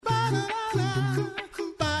You're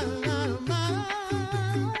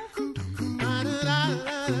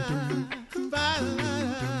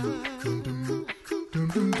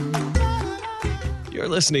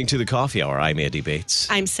listening to The Coffee Hour. I'm Andy Bates.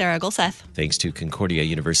 I'm Sarah Gulseth. Thanks to Concordia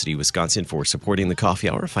University, Wisconsin for supporting The Coffee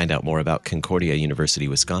Hour. Find out more about Concordia University,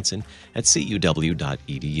 Wisconsin at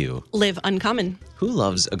cuw.edu. Live Uncommon. Who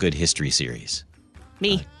loves a good history series?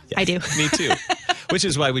 Me. Yeah, I do. Me too. Which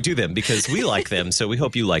is why we do them, because we like them, so we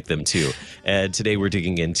hope you like them too. And today we're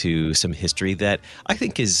digging into some history that I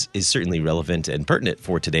think is certainly relevant and pertinent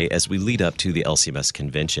for today as we lead up to the LCMS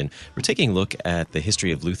convention. We're taking a look at the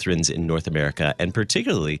history of Lutherans in North America, and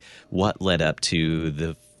particularly what led up to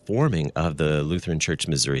the forming of the Lutheran Church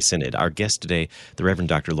Missouri Synod. Our guest today, the Reverend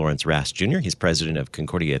Dr. Lawrence Rast Jr. He's president of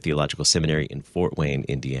Concordia Theological Seminary in Fort Wayne,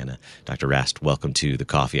 Indiana. Dr. Rast, welcome to the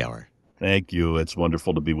Coffee Hour. Thank you. It's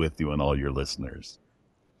wonderful to be with you and all your listeners.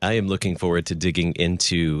 I am looking forward to digging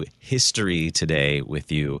into history today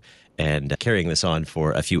with you and carrying this on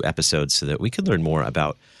for a few episodes so that we can learn more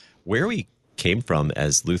about where we came from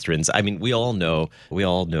as Lutherans. I mean, we all know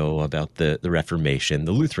about the Reformation,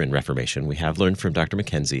 the Lutheran Reformation. We have learned from Dr.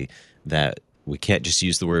 McKenzie that we can't just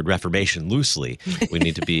use the word Reformation loosely. We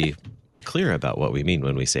need to be clear about what we mean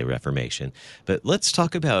when we say Reformation. But let's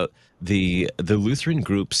talk about the Lutheran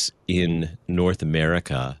groups in North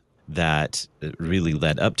America that really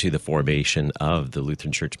led up to the formation of the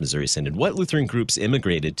Lutheran Church Missouri Synod. What Lutheran groups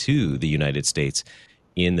immigrated to the United States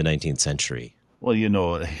in the 19th century? Well, you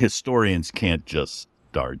know, historians can't just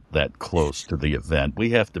start that close to the event.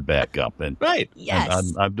 We have to back up. And right.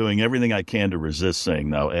 Yes. I'm doing everything I can to resist saying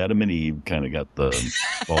now Adam and Eve kind of got the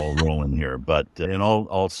ball rolling here. But in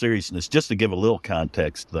all seriousness, just to give a little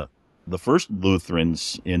context, the first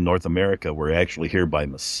Lutherans in North America were actually here by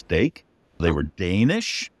mistake. They were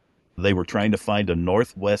Danish. They were trying to find a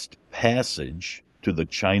northwest passage to the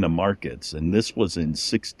China markets, and this was in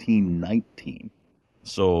 1619.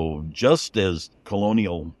 So just as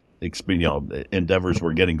colonial endeavors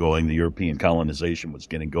were getting going, the European colonization was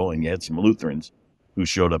getting going, you had some Lutherans who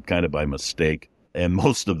showed up kind of by mistake, and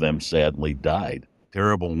most of them sadly died.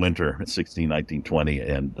 Terrible winter, 1619-20,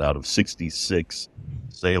 and out of 66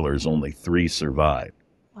 sailors, only 3 survived.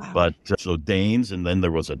 Wow. But so Danes, and then there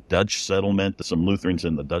was a Dutch settlement, some Lutherans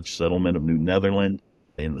in the Dutch settlement of New Netherland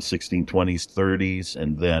in the 1620s, 30s,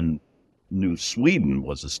 and then New Sweden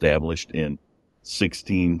was established in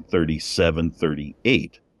 1637,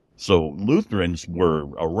 38. So Lutherans were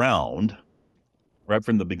around right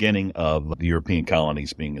from the beginning of the European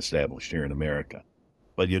colonies being established here in America.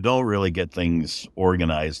 But you don't really get things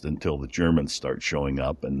organized until the Germans start showing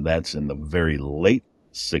up, and that's in the very late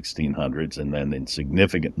 1600s and then in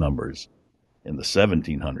significant numbers in the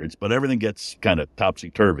 1700s. But everything gets kind of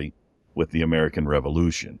topsy-turvy with the American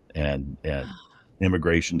Revolution, and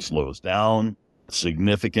immigration slows down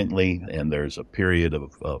significantly, and there's a period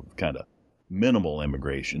of kind of minimal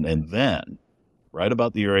immigration. And then right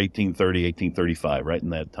about the year 1830, 1835, right in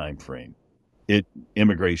that time frame,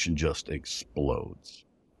 immigration just explodes.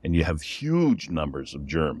 And you have huge numbers of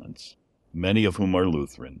Germans, many of whom are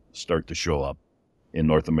Lutheran, start to show up in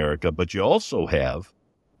North America. But you also have,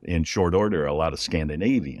 in short order, a lot of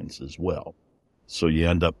Scandinavians as well. So you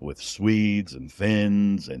end up with Swedes and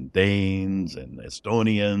Finns and Danes and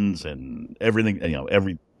Estonians and everything,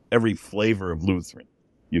 every flavor of Lutheran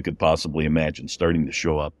you could possibly imagine starting to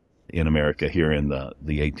show up in America here in the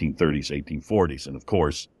 1830s, 1840s. And of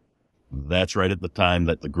course, that's right at the time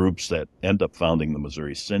that the groups that end up founding the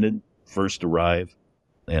Missouri Synod first arrive.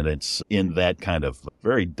 And it's in that kind of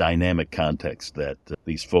very dynamic context that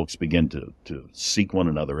these folks begin to seek one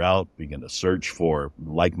another out, begin to search for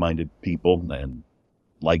like-minded people and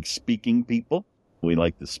like-speaking people. We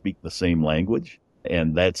like to speak the same language.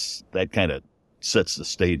 And that kind of sets the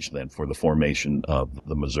stage then for the formation of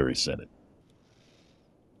the Missouri Synod.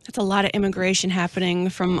 That's a lot of immigration happening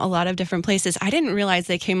from a lot of different places. I didn't realize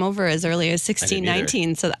they came over as early as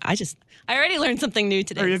 1619. So I already learned something new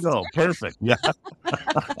today. There you go. Perfect. Yeah.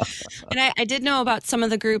 And I did know about some of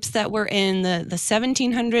the groups that were in the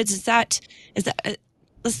 1700s. Is that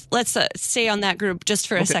let's stay on that group just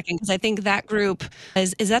for a second, because I think that group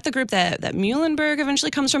is that the group that Muhlenberg eventually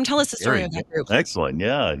comes from? Tell us the story of that group. Excellent.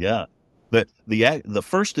 Yeah. The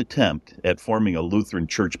first attempt at forming a Lutheran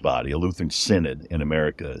church body, a Lutheran synod in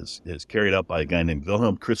America, is carried out by a guy named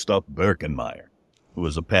Wilhelm Christoph Birkenmeier, who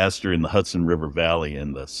was a pastor in the Hudson River Valley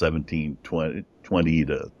in the 1720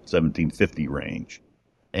 to 1750 range.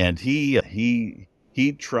 And he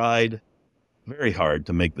tried very hard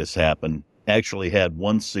to make this happen. Actually had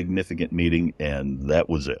one significant meeting, and that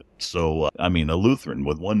was it. So, a Lutheran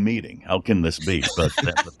with one meeting, how can this be? But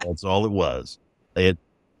that's all it was.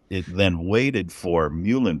 it then waited for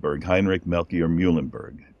Muhlenberg, Heinrich Melchior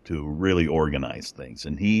Muhlenberg, to really organize things.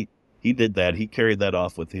 And he did that. He carried that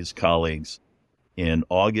off with his colleagues in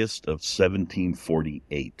August of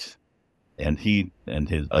 1748. And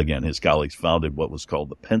his colleagues founded what was called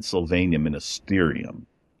the Pennsylvania Ministerium,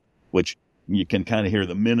 which you can kind of hear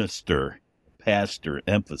the pastor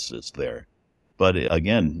emphasis there. But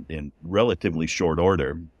again, in relatively short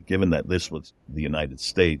order, given that this was the United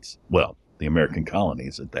States, well, the American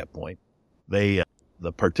colonies at that point, the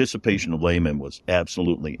participation of laymen was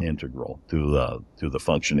absolutely integral to the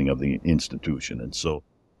functioning of the institution. And so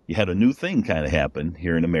you had a new thing kind of happen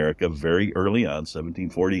here in America very early on,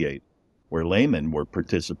 1748, where laymen were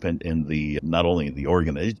participant in not only the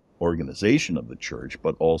organization of the church,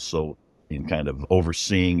 but also in kind of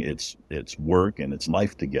overseeing its work and its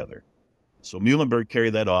life together. So Muhlenberg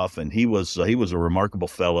carried that off, and he was a remarkable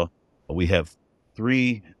fellow. We have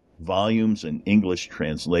 3 volumes in English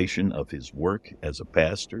translation of his work as a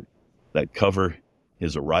pastor that cover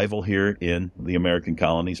his arrival here in the American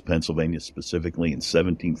colonies, Pennsylvania specifically, in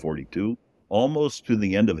 1742, almost to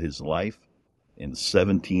the end of his life in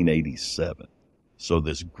 1787. So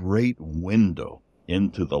this great window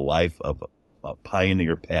into the life of a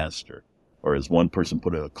pioneer pastor, or as one person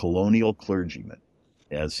put it, a colonial clergyman,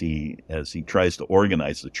 as he tries to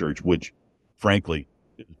organize the church, which, frankly,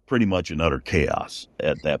 is pretty much in utter chaos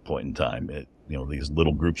at that point in time. These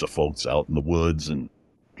little groups of folks out in the woods and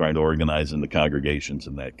trying to organize in the congregations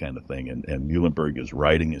and that kind of thing. And Muhlenberg is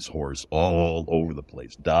riding his horse all over the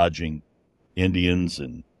place, dodging Indians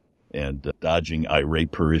and dodging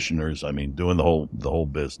irate parishioners. I mean, doing the whole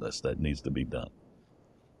business that needs to be done.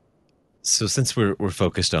 So since we're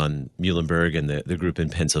focused on Muhlenberg and the group in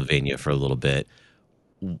Pennsylvania for a little bit,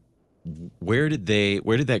 where did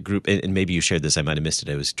that group, and maybe you shared this, I might have missed it,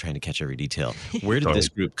 I was trying to catch every detail. Where did this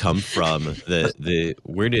group come from?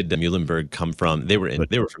 Where did Muhlenberg come from? They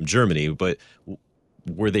were from Germany, but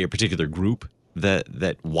were they a particular group? Where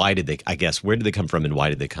did they come from and why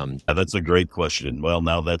did they come? Yeah, that's a great question. Well,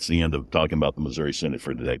 now that's the end of talking about the Missouri Synod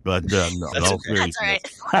for today. But no, that's all right.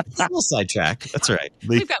 A little sidetrack. That's all right.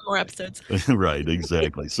 We've got more episodes. Right,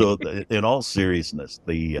 exactly. So in all seriousness,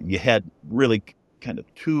 you had really kind of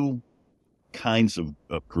 2 kinds of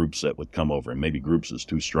groups that would come over, and maybe groups is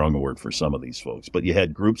too strong a word for some of these folks, but you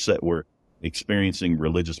had groups that were experiencing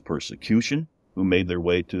religious persecution who made their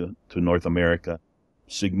way to North America,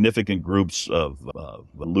 significant groups of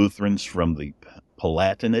Lutherans from the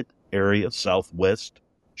Palatinate area, southwest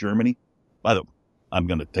Germany. By the way, I'm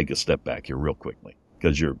going to take a step back here real quickly,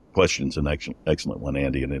 because your question's an excellent one,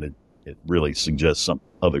 Andy, and it really suggests some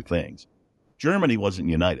other things. Germany wasn't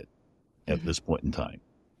united at this point in time.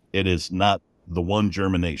 It is not the one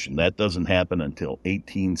German nation. That doesn't happen until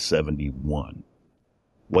 1871.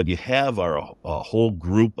 What you have are a whole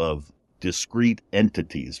group of discrete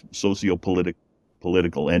entities,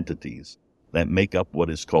 socio-political entities, that make up what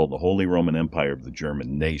is called the Holy Roman Empire of the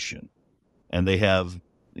German nation. And they have,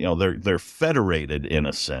 they're federated in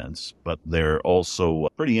a sense, but they're also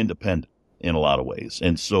pretty independent in a lot of ways.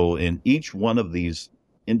 And so in each one of these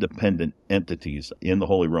independent entities in the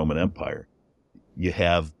Holy Roman Empire, you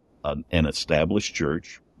have an established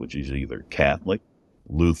church, which is either Catholic,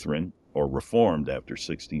 Lutheran, or Reformed after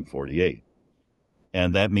 1648.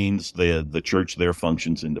 And that means the church there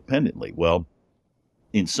functions independently. Well,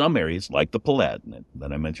 in some areas, like the Palatinate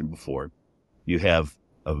that I mentioned before, you have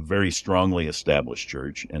a very strongly established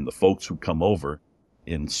church, and the folks who come over,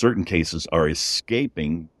 in certain cases, are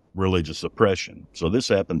escaping religious oppression. So this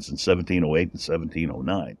happens in 1708 and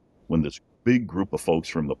 1709, when this big group of folks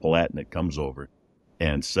from the Palatinate comes over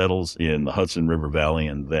and settles in the Hudson River Valley,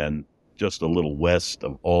 and then just a little west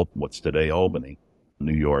of what's today Albany,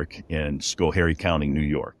 New York, in Schoharie County, New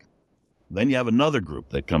York. Then you have another group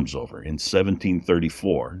that comes over in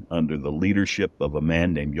 1734 under the leadership of a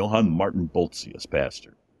man named Johann Martin Boltzi as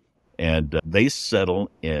pastor. And they settle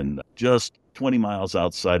in just 20 miles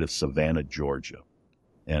outside of Savannah, Georgia.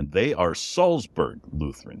 And they are Salzburg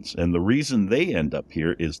Lutherans. And the reason they end up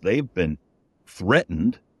here is they've been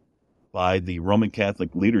threatened by the Roman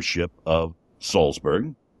Catholic leadership of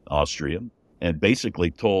Salzburg, Austria, and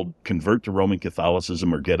basically told, convert to Roman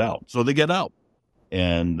Catholicism or get out. So they get out.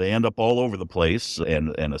 And they end up all over the place,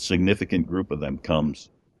 and a significant group of them comes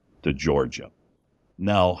to Georgia.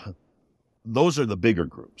 Now, those are the bigger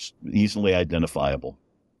groups, easily identifiable.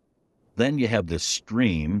 Then you have this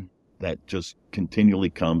stream that just continually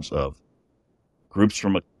comes of groups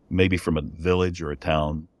maybe from a village or a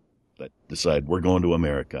town that decide we're going to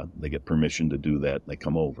America. They get permission to do that. They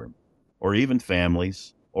come over. Or even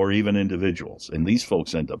families, or even individuals. And these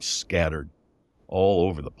folks end up scattered all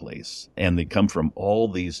over the place. And they come from all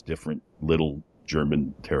these different little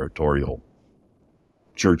German territorial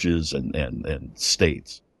churches and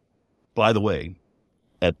states. By the way,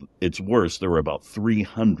 at its worst, there were about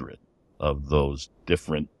 300 of those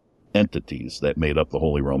different entities that made up the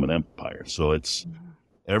Holy Roman Empire. So it's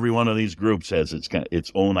every one of these groups has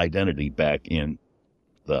its own identity back in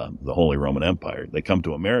the Holy Roman Empire. They come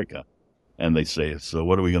to America and they say, so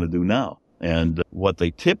what are we going to do now? And what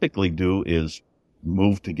they typically do is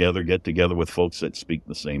move together, get together with folks that speak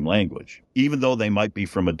the same language, even though they might be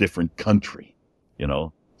from a different country, you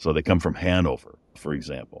know. So they come from Hanover, for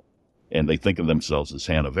example, and they think of themselves as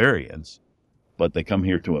Hanoverians, but they come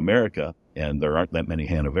here to America and there aren't that many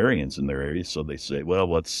Hanoverians in their area. So they say, well,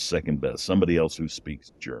 what's second best? Somebody else who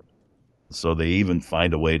speaks German. So they even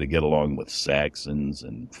find a way to get along with Saxons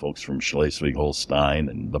and folks from Schleswig-Holstein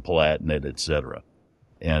and the Palatinate, etc.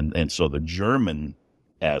 And so the German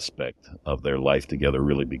aspect of their life together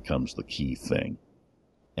really becomes the key thing.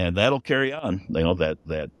 And that'll carry on, you know,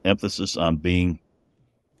 that emphasis on being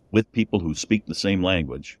with people who speak the same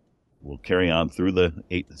language will carry on through the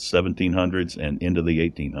 1700s and into the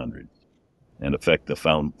 1800s and affect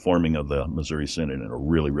the forming of the Missouri Synod in a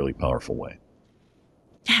really, really powerful way.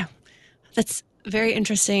 Yeah, that's very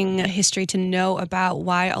interesting history to know about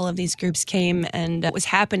why all of these groups came and what was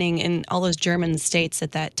happening in all those German states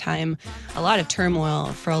at that time. A lot of turmoil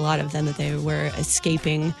for a lot of them that they were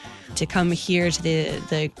escaping to come here to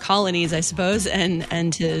the colonies, I suppose,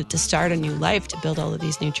 and to start a new life, to build all of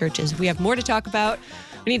these new churches. We have more to talk about.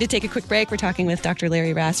 We need to take a quick break. We're talking with Dr.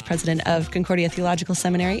 Larry Rast, president of Concordia Theological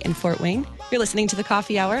Seminary in Fort Wayne. You're listening to The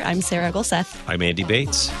Coffee Hour. I'm Sarah Golseth. I'm Andy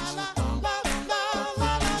Bates.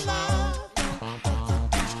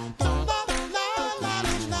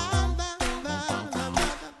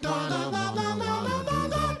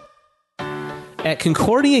 At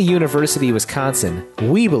Concordia University, Wisconsin,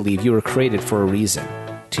 we believe you were created for a reason,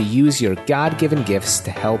 to use your God-given gifts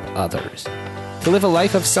to help others, to live a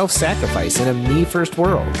life of self-sacrifice in a me-first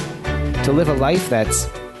world, to live a life that's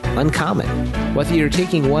uncommon. Whether you're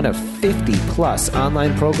taking one of 50-plus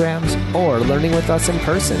online programs or learning with us in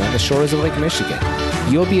person on the shores of Lake Michigan,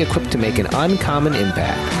 you'll be equipped to make an uncommon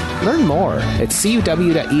impact. Learn more at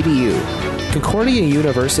cuw.edu. Concordia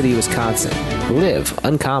University, Wisconsin. Live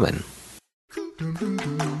uncommon.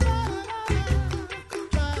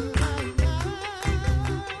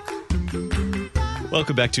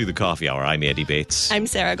 Welcome back to the Coffee Hour. I'm Andy Bates. I'm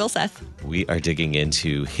Sarah Golseth. We are digging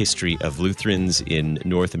into history of Lutherans in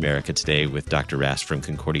North America today with Dr. Rast from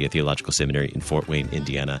Concordia Theological Seminary in Fort Wayne,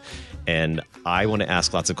 Indiana. And I want to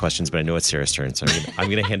ask lots of questions, but I know it's Sarah's turn, so I'm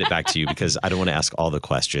going to hand it back to you because I don't want to ask all the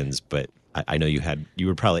questions, but I know you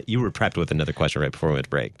were prepped with another question right before we went to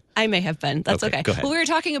break. I may have been. That's okay. Go ahead. Well, we were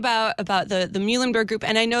talking about the Muhlenberg group,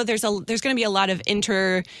 and I know there's going to be a lot of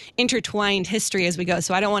intertwined history as we go.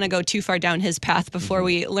 So I don't want to go too far down his path before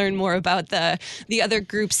we learn more about the other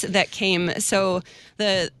groups that came. So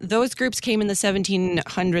those groups came in the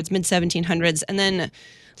 1700s, mid 1700s, and then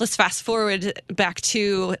let's fast forward back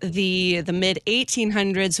to the mid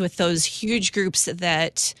 1800s with those huge groups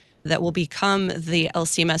that will become the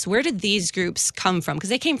LCMS. Where did these groups come from?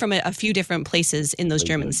 Because they came from a few different places in those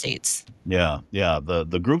German states. Yeah.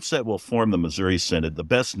 The groups that will form the Missouri Synod, the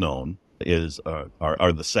best known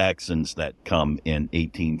are the Saxons that come in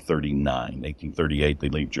 1839. 1838, they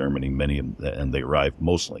leave Germany, and they arrive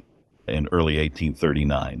mostly in early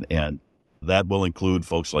 1839. And that will include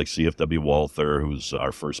folks like C.F.W. Walther, who's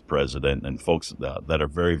our first president, and folks that are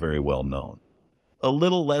very, very well known. A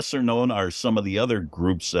little lesser known are some of the other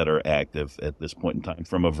groups that are active at this point in time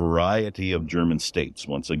from a variety of German states.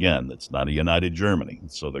 Once again, it's not a united Germany,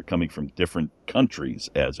 so they're coming from different countries,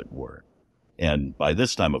 as it were. And by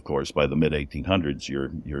this time, of course, by the mid-1800s,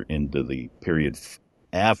 you're into the period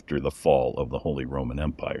after the fall of the Holy Roman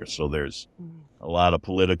Empire. So there's a lot of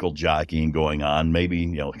political jockeying going on.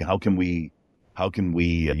 Maybe, how can we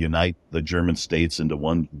unite the German states into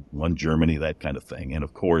one Germany, that kind of thing. And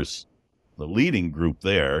of course, the leading group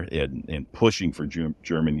there in pushing for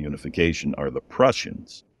German unification are the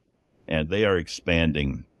Prussians, and they are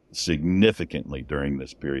expanding significantly during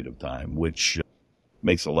this period of time, which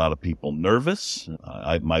makes a lot of people nervous.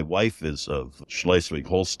 My wife is of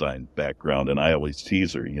Schleswig-Holstein background, and I always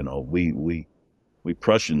tease her, we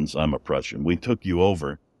Prussians, I'm a Prussian, we took you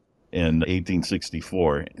over in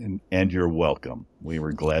 1864, and you're welcome. We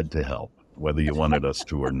were glad to help, whether you wanted us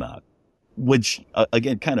to or not. Which,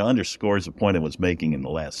 again, kind of underscores the point I was making in the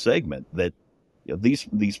last segment, that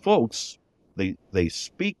these folks, they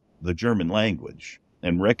speak the German language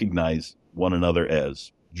and recognize one another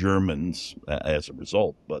as Germans as a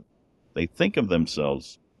result, but they think of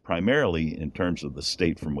themselves primarily in terms of the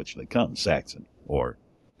state from which they come, Saxon or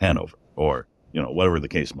Hanover or, whatever the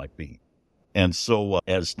case might be. And so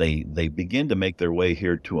as they begin to make their way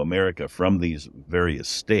here to America from these various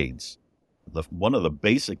states, one of the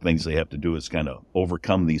basic things they have to do is kind of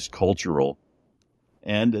overcome these cultural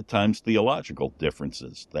and at times theological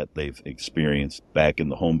differences that they've experienced back in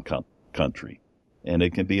the home country. And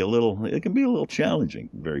it can be a little challenging,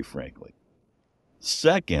 very frankly.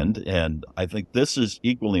 Second, and I think this is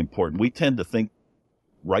equally important, we tend to think,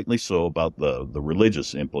 rightly so, about the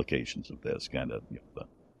religious implications of this kind of,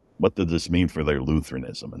 what did this mean for their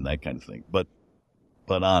Lutheranism and that kind of thing. But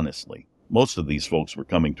honestly, most of these folks were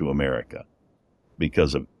coming to America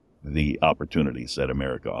because of the opportunities that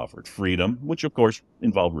America offered. Freedom, which of course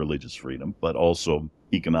involved religious freedom, but also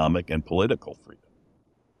economic and political freedom.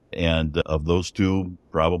 And of those two,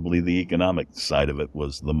 probably the economic side of it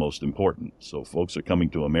was the most important. So folks are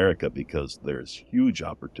coming to America because there's huge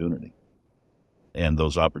opportunity. And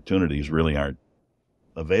those opportunities really aren't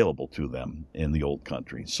available to them in the old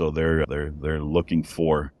country. So they're looking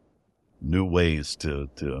for new ways to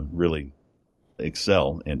really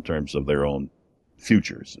excel in terms of their own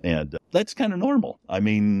futures. And that's kind of normal. I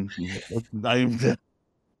mean,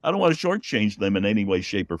 I don't want to shortchange them in any way,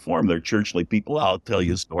 shape, or form. They're churchly people. I'll tell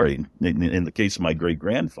you a story. In the case of my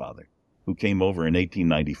great-grandfather, who came over in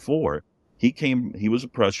 1894, he was a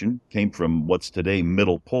Prussian, came from what's today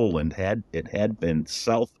Middle Poland. It had been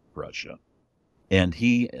South Prussia. And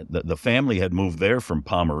the family had moved there from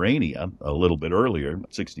Pomerania a little bit earlier,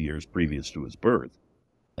 60 years previous to his birth.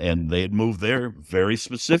 And they had moved there very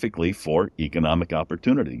specifically for economic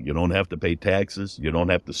opportunity. You don't have to pay taxes. You don't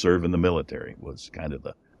have to serve in the military, was kind of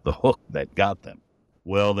the hook that got them.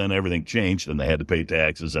 Well, then everything changed, and they had to pay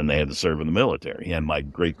taxes, and they had to serve in the military. And my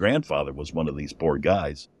great-grandfather was one of these poor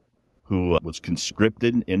guys who was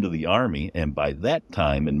conscripted into the army, and by that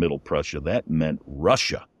time in Middle Prussia, that meant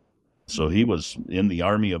Russia. So he was in the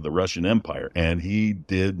army of the Russian Empire, and he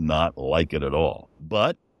did not like it at all.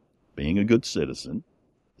 But being a good citizen,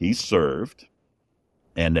 he served,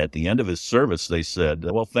 and at the end of his service, they said,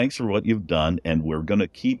 well, thanks for what you've done, and we're going to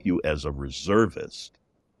keep you as a reservist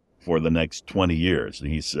for the next 20 years.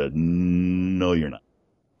 And he said, no, you're not.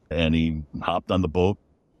 And he hopped on the boat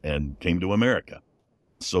and came to America.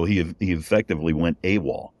 So he effectively went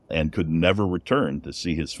AWOL and could never return to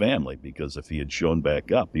see his family, because if he had shown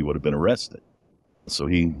back up, he would have been arrested. So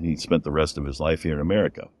he spent the rest of his life here in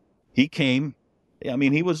America. He came, I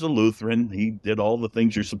mean, he was a Lutheran. He did all the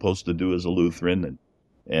things you're supposed to do as a Lutheran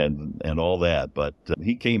and all that. But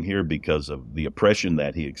he came here because of the oppression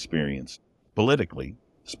that he experienced, politically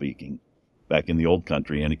speaking, back in the old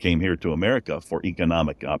country. And he came here to America for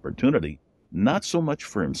economic opportunity, not so much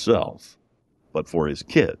for himself, but for his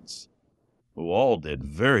kids, who all did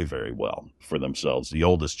very, very well for themselves. The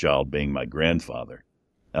oldest child being my grandfather,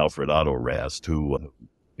 Alfred Otto Rast, who,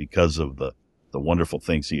 because of the wonderful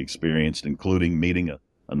things he experienced, including meeting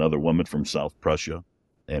another woman from South Prussia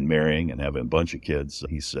and marrying and having a bunch of kids,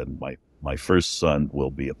 he said, my first son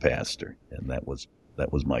will be a pastor. And that was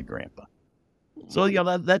my grandpa. So,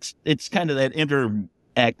 it's kind of that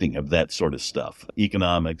interacting of that sort of stuff,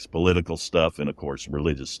 economics, political stuff, and of course,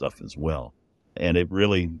 religious stuff as well. And it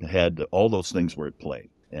really had all those things were at play.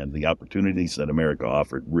 And the opportunities that America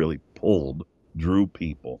offered really drew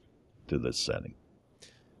people to this setting.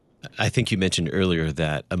 I think you mentioned earlier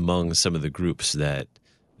that among some of the groups that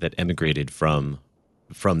emigrated from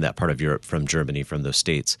that part of Europe, from Germany, from those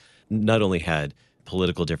states, not only had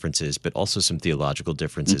political differences, but also some theological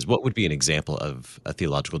differences. What would be an example of a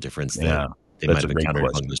theological difference that they might have encountered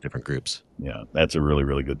among those different groups? Yeah, that's a really,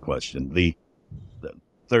 really good question.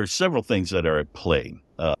 There are several things that are at play.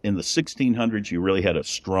 In the 1600s, you really had a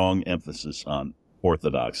strong emphasis on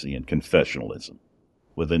orthodoxy and confessionalism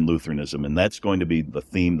within Lutheranism, and that's going to be the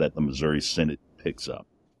theme that the Missouri Synod picks up.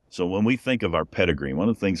 So when we think of our pedigree, one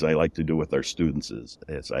of the things I like to do with our students is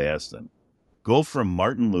I ask them, go from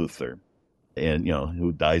Martin Luther, and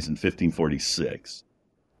who dies in 1546,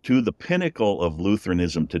 to the pinnacle of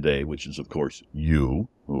Lutheranism today, which is, of course, you,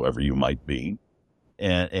 whoever you might be.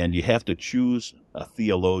 And you have to choose a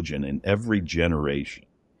theologian in every generation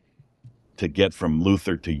to get from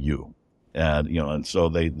Luther to you. And so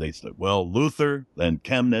they said, well, Luther, then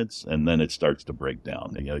Chemnitz, and then it starts to break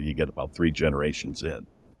down. You get about 3 generations in,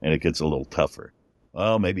 and it gets a little tougher.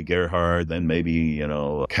 Well, maybe Gerhard, then maybe,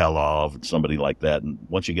 Kalov, somebody like that. And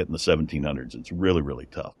once you get in the 1700s, it's really, really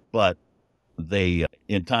tough. But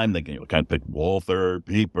in time, they can kind of pick Walther,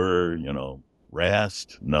 Pieper,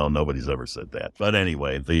 Rast. No, nobody's ever said that. But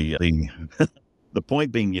anyway, the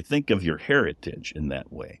point being, you think of your heritage in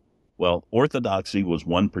that way. Well, Orthodoxy was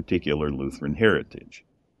one particular Lutheran heritage.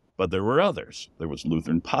 But there were others. There was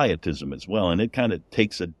Lutheran pietism as well, and it kind of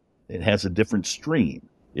it has a different stream,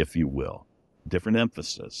 if you will, different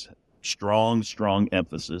emphasis, strong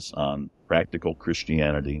emphasis on practical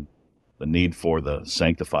Christianity, the need for the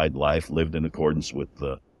sanctified life lived in accordance with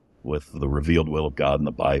the revealed will of God in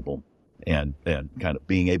the Bible, and kind of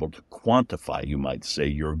being able to quantify, you might say,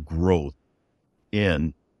 your growth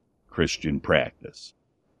in Christian practice.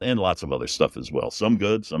 And lots of other stuff as well. Some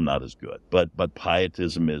good, some not as good. But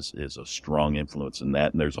pietism is a strong influence in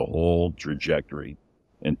that, and there's a whole trajectory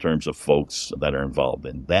in terms of folks that are involved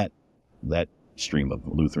in that stream of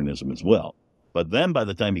Lutheranism as well. But then by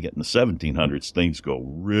the time you get in the 1700s, things go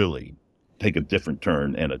really take a different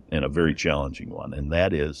turn, and a very challenging one, and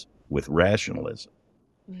that is with rationalism.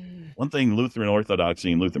 One thing Lutheran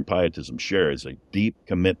Orthodoxy and Lutheran pietism share is a deep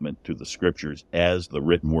commitment to the Scriptures as the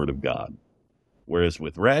written Word of God. Whereas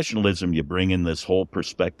with rationalism, you bring in this whole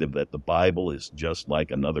perspective that the Bible is just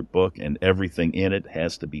like another book, and everything in it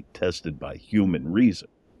has to be tested by human reason,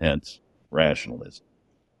 hence rationalism.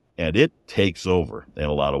 And it takes over in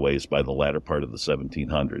a lot of ways by the latter part of the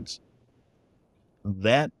 1700s.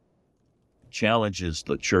 That challenges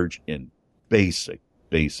the church in basic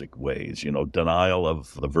ways, denial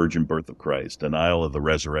of the virgin birth of Christ, denial of the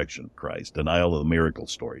resurrection of Christ, denial of the miracle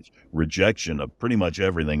stories, rejection of pretty much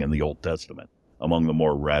everything in the Old Testament among the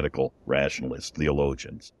more radical rationalist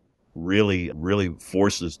theologians. Really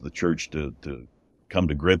forces the church to come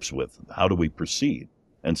to grips with how do we proceed.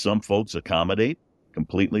 And some folks accommodate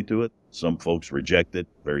completely to it. Some folks reject it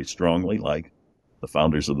very strongly, like the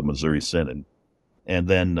founders of the Missouri Synod. And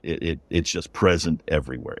then it's just present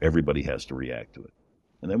everywhere. Everybody has to react to it.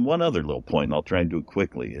 And then one other little point, and I'll try and do it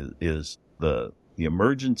quickly, is the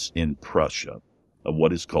emergence in Prussia of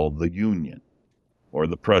what is called the Union, or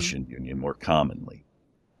the Prussian Union more commonly.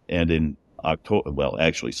 And in September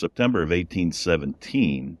of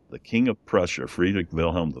 1817, the King of Prussia, Friedrich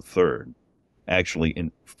Wilhelm III, actually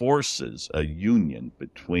enforces a union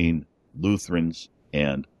between Lutherans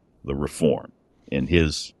and the Reformed in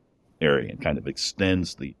his area, and kind of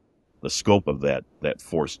extends the scope of that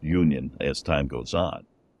forced union as time goes on.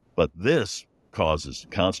 But this causes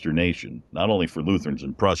consternation, not only for Lutherans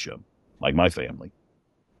in Prussia, like my family,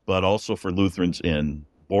 but also for Lutherans in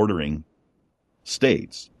bordering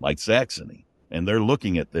states like Saxony. And they're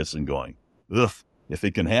looking at this and going, ugh, if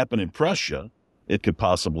it can happen in Prussia, it could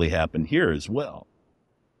possibly happen here as well.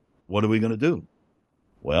 What are we going to do?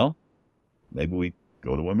 Well, maybe we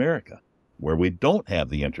go to America, where we don't have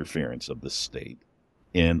the interference of the state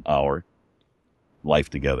in our life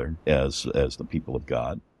together as the people of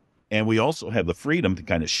God. And we also have the freedom to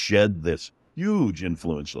kind of shed this huge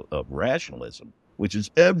influence of rationalism, which is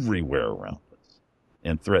everywhere around us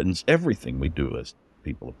and threatens everything we do as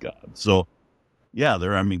people of God. So, yeah,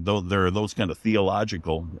 there are those kind of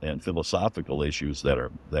theological and philosophical issues that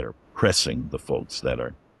are pressing the folks that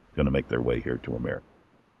are going to make their way here to America.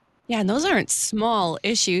 Yeah, and those aren't small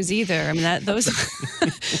issues either. I mean, those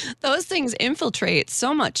those things infiltrate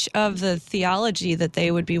so much of the theology that they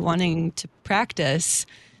would be wanting to practice.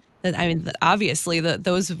 Obviously,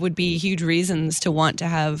 those would be huge reasons to want to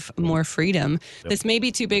have more freedom. Yep. This may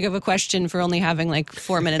be too big of a question for only having like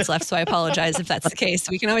 4 minutes left, so I apologize if that's the case.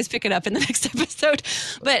 We can always pick it up in the next episode.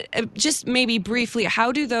 But just maybe briefly,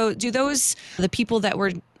 how do the people that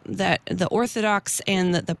the Orthodox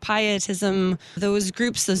and the Pietism, those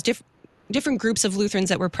groups, those different groups of Lutherans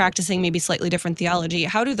that were practicing maybe slightly different theology,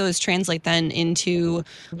 how do those translate then into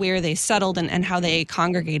where they settled and how they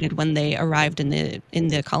congregated when they arrived in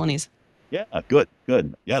the colonies? Yeah, good.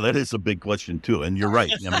 Yeah, that is a big question too, and you're right.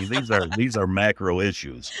 I mean, these are macro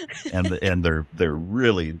issues, and they're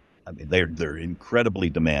really, they're incredibly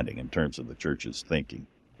demanding in terms of the church's thinking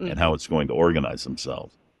and how it's going to organize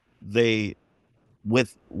themselves.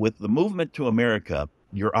 With the movement to America,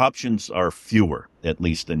 your options are fewer, at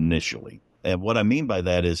least initially. And what I mean by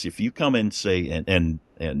that is if you come in, say, and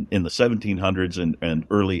in the 1700s and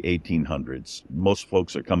early 1800s, most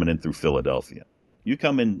folks are coming in through Philadelphia. You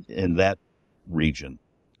come in that region,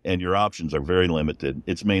 and your options are very limited.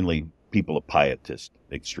 It's mainly people of pietist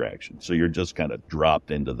extraction. So you're just kind of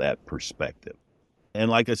dropped into that perspective.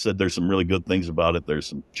 And like I said, there's some really good things about it. There's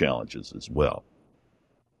some challenges as well.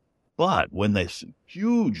 But when this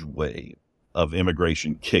huge wave of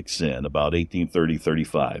immigration kicks in about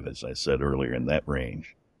 1830-35, as I said earlier, in that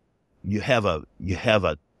range, you have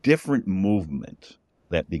a different movement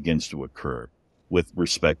that begins to occur with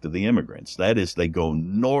respect to the immigrants. That is, they go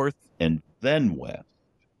north and then west.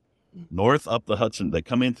 North up the Hudson, they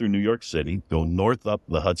come in through New York City, go north up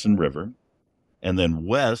the Hudson River, and then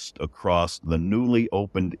west across the newly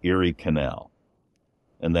opened Erie Canal.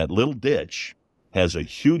 And that little ditch has a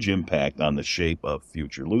huge impact on the shape of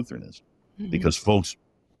future Lutheranism, because folks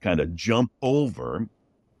kind of jump over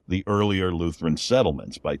the earlier Lutheran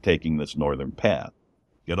settlements by taking this northern path.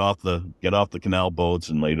 Get off the canal boats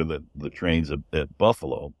and later the trains at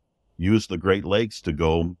Buffalo, use the Great Lakes to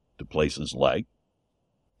go to places like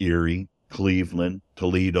Erie, Cleveland,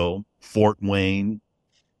 Toledo, Fort Wayne,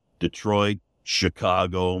 Detroit,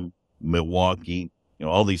 Chicago, Milwaukee,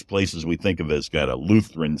 all these places we think of as kind of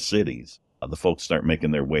Lutheran cities. The folks start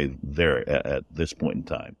making their way there at this point in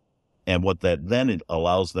time. And what that then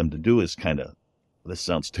allows them to do is kind of, this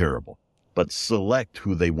sounds terrible, but select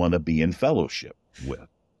who they want to be in fellowship with.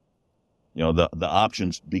 The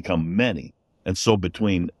options become many. And so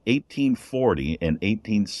between 1840 and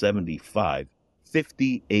 1875,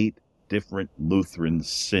 58 different Lutheran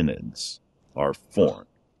synods are formed.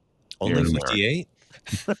 Only 58?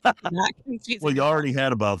 Not confusing. Well, you already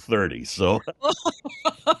had about 30, so.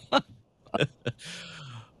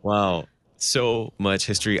 Wow. So much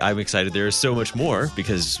history. I'm excited. There is so much more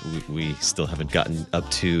because we still haven't gotten up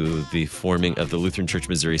to the forming of the Lutheran Church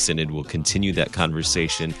Missouri Synod. We'll continue that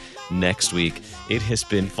conversation next week. It has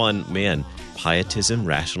been fun, man. Pietism,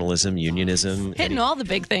 rationalism, unionism. Hitting all the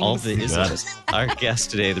big things. All the isms. Our guest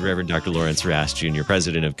today, the Reverend Dr. Lawrence Rast, Jr.,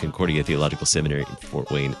 president of Concordia Theological Seminary in Fort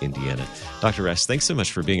Wayne, Indiana. Dr. Rast, thanks so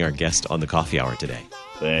much for being our guest on the Coffee Hour today.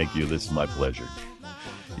 Thank you. This is my pleasure.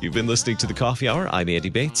 You've been listening to the Coffee Hour. I'm Andy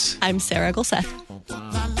Bates. I'm Sarah Gulseth.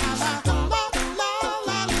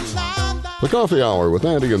 The Coffee Hour with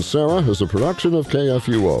Andy and Sarah is a production of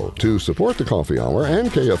KFUO. To support the Coffee Hour and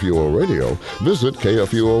KFUO Radio, visit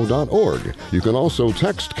KFUO.org. You can also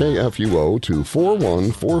text KFUO to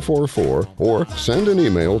 41444 or send an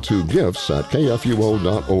email to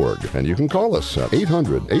gifts@KFUO.org. And you can call us at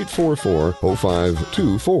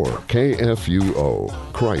 800-844-0524.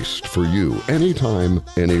 KFUO. Christ for you, anytime,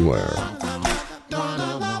 anywhere.